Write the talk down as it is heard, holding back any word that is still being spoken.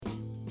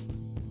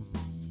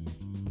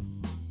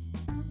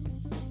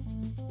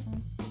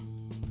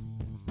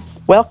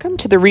Welcome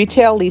to the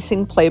Retail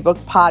Leasing Playbook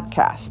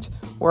podcast,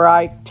 where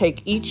I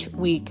take each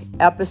week,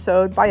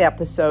 episode by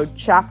episode,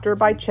 chapter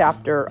by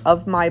chapter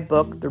of my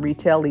book, The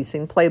Retail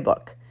Leasing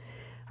Playbook.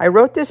 I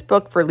wrote this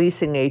book for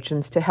leasing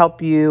agents to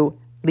help you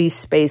lease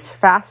space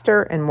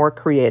faster and more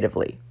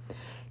creatively.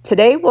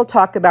 Today, we'll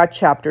talk about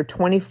chapter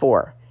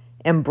 24,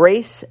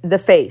 Embrace the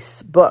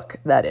Face book,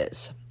 that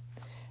is.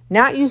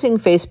 Not using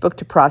Facebook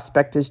to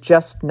prospect is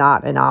just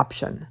not an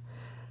option.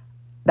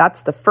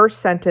 That's the first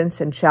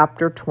sentence in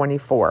chapter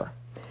 24.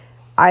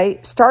 I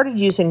started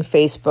using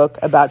Facebook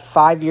about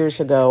 5 years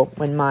ago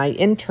when my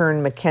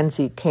intern,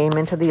 Mackenzie, came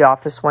into the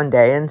office one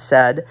day and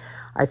said,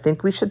 I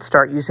think we should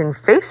start using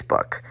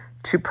Facebook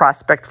to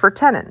prospect for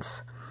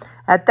tenants.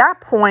 At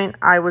that point,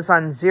 I was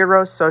on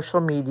 0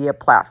 social media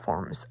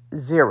platforms,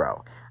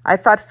 0. I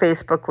thought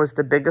Facebook was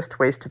the biggest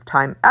waste of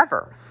time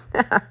ever.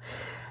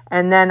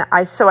 And then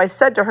I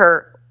said to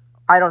her,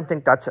 I don't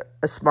think that's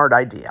a smart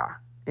idea.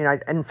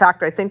 In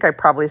fact, I think I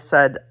probably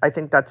said, I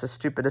think that's the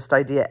stupidest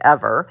idea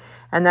ever.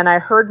 And then I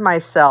heard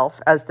myself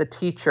as the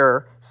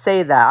teacher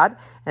say that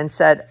and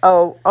said,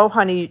 oh,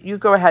 honey, you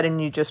go ahead and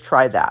you just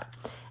try that.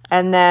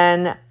 And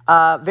then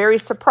very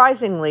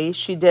surprisingly,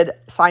 she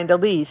signed a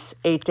lease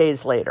 8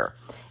 days later.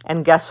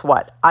 And guess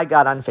what? I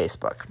got on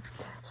Facebook.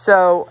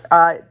 So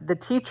the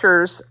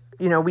teachers,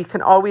 we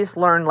can always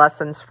learn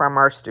lessons from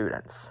our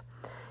students.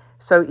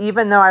 So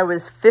even though I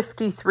was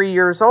 53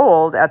 years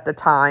old at the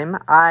time,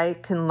 I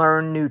can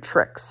learn new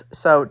tricks.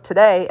 So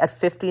today at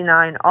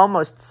 59,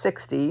 almost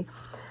 60,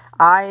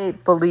 I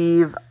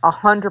believe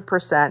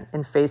 100%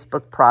 in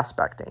Facebook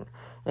prospecting.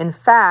 In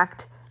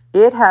fact,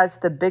 it has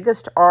the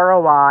biggest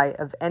ROI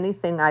of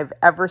anything I've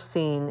ever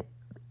seen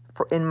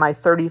in my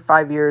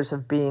 35 years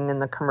of being in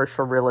the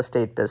commercial real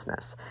estate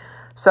business.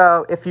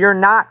 So if you're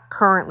not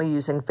currently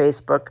using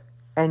Facebook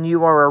and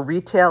you are a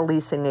retail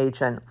leasing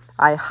agent,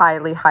 I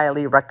highly,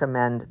 highly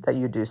recommend that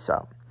you do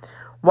so.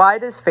 Why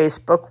does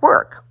Facebook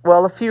work?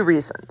 Well, a few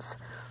reasons.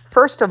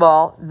 First of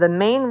all, the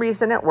main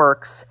reason it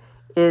works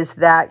is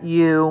that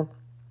you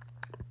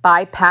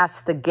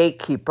bypass the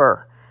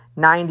gatekeeper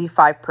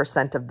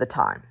 95% of the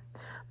time.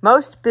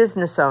 Most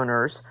business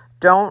owners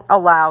don't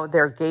allow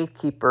their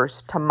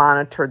gatekeepers to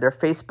monitor their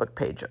Facebook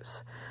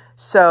pages.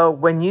 So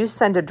when you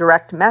send a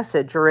direct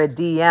message or a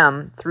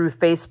DM through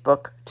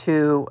Facebook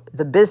to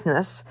the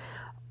business,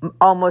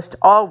 almost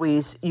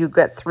always you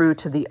get through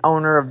to the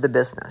owner of the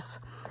business.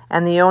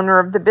 And the owner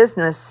of the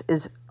business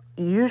is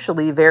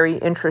usually very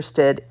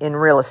interested in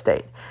real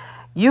estate.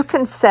 You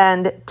can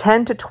send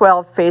 10 to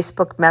 12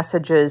 Facebook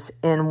messages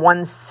in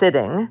one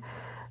sitting.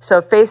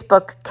 So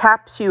Facebook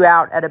caps you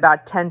out at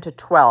about 10 to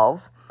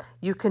 12.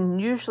 You can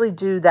usually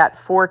do that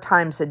 4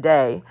 times a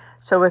day.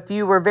 So if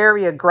you were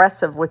very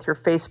aggressive with your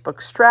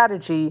Facebook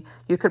strategy,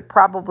 you could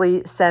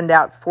probably send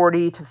out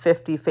 40 to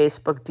 50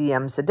 Facebook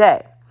DMs a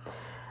day.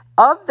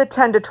 Of the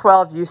 10 to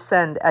 12 you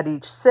send at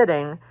each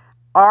sitting,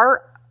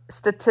 our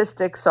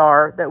statistics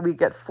are that we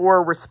get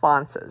 4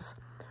 responses.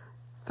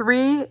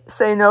 3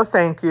 say no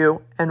thank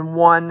you, and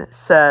 1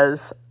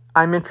 says,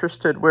 I'm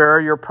interested, where are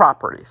your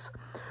properties?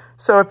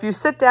 So if you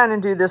sit down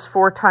and do this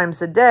 4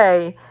 times a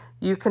day,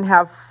 you can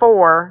have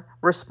 4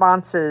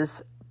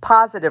 responses,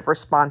 positive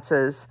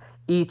responses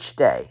each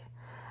day.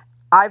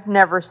 I've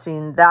never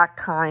seen that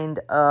kind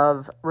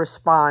of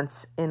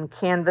response in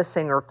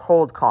canvassing or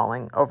cold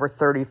calling over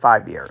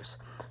 35 years.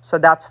 So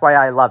that's why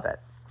I love it.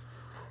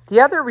 The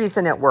other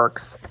reason it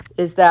works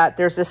is that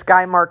there's this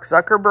guy, Mark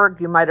Zuckerberg.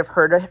 You might have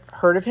heard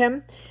of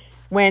him.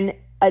 When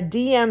a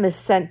DM is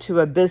sent to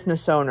a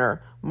business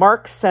owner,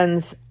 Mark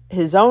sends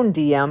his own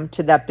DM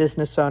to that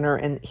business owner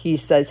and he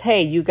says,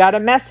 hey, you got a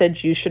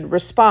message, you should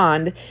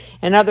respond.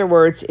 In other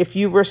words, if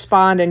you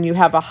respond and you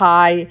have a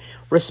high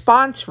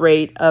response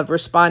rate of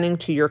responding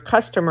to your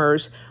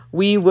customers,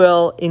 we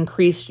will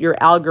increase your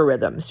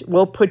algorithms.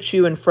 We'll put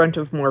you in front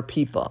of more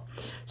people.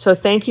 So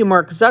thank you,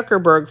 Mark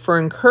Zuckerberg, for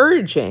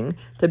encouraging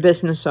the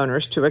business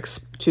owners to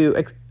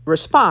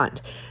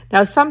respond.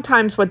 Now,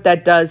 sometimes what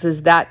that does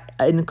is that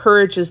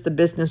encourages the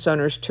business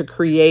owners to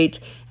create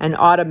an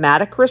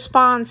automatic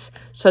response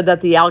so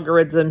that the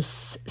algorithm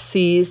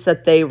sees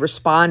that they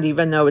respond,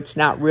 even though it's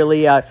not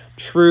really a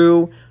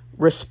true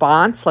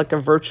response, like a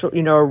virtual,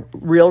 a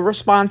real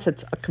response.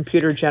 It's a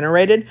computer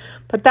generated,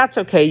 but that's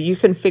okay. You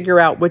can figure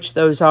out which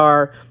those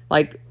are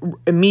like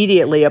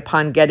immediately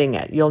upon getting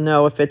it. You'll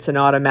know if it's an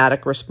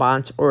automatic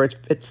response or if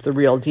it's the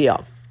real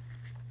deal.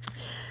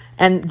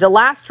 And the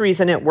last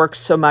reason it works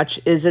so much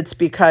is it's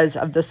because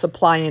of the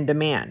supply and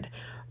demand.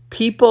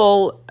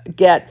 People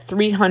get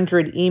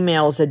 300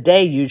 emails a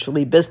day,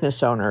 usually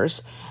business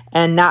owners,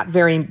 and not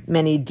very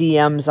many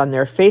DMs on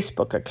their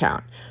Facebook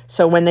account.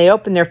 So when they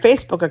open their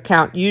Facebook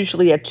account,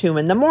 usually at 2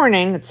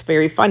 a.m, it's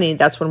very funny,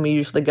 that's when we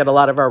usually get a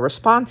lot of our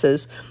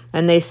responses,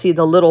 and they see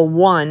the little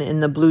 1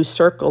 in the blue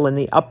circle in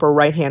the upper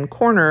right-hand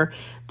corner,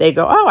 they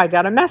go, oh, I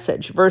got a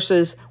message,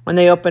 versus when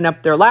they open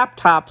up their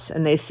laptops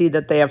and they see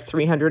that they have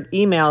 300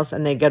 emails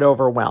and they get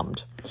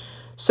overwhelmed.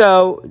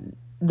 So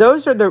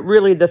those are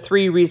really the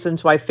 3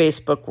 reasons why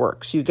Facebook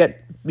works. You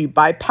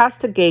bypass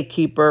the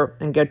gatekeeper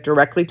and get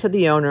directly to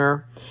the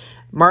owner.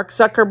 Mark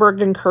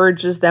Zuckerberg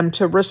encourages them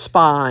to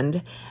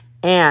respond,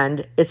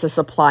 and it's a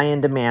supply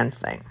and demand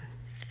thing.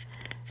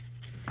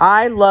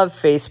 I love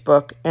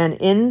Facebook, and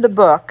in the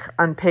book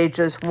on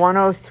pages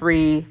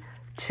 103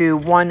 to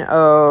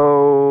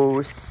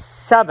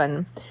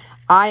 107,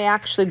 I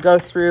actually go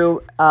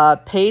through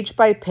page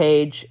by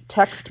page,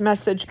 text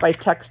message by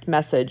text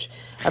message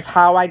of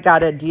how I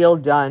got a deal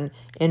done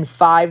in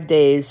 5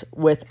 days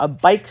with a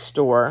bike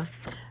store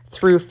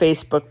through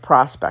Facebook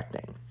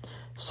prospecting.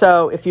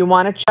 So if you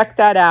want to check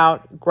that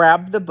out,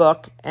 grab the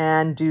book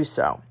and do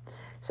so.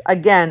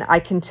 Again, I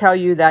can tell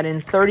you that in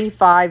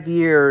 35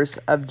 years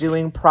of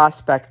doing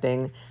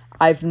prospecting,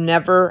 I've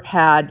never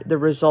had the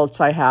results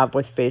I have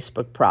with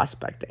Facebook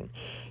prospecting.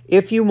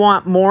 If you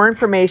want more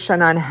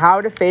information on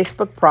how to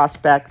Facebook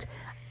prospect,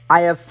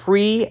 I have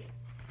free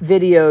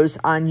videos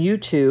on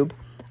YouTube,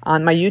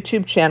 on my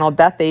YouTube channel,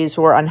 Beth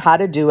Azor, on how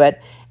to do it,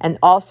 and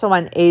also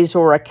on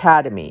Azor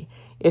Academy.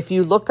 If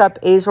you look up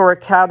Azor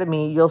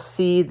Academy, you'll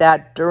see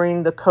that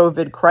during the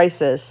COVID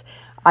crisis,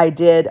 I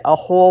did a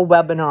whole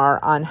webinar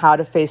on how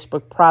to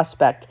Facebook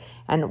prospect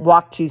and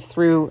walked you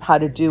through how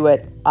to do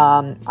it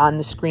on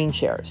the screen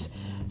shares.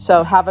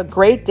 So have a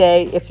great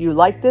day. If you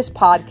like this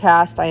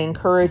podcast, I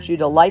encourage you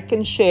to like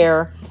and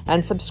share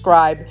and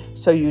subscribe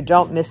so you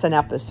don't miss an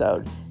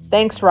episode.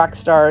 Thanks, rock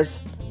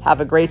stars. Have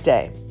a great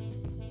day.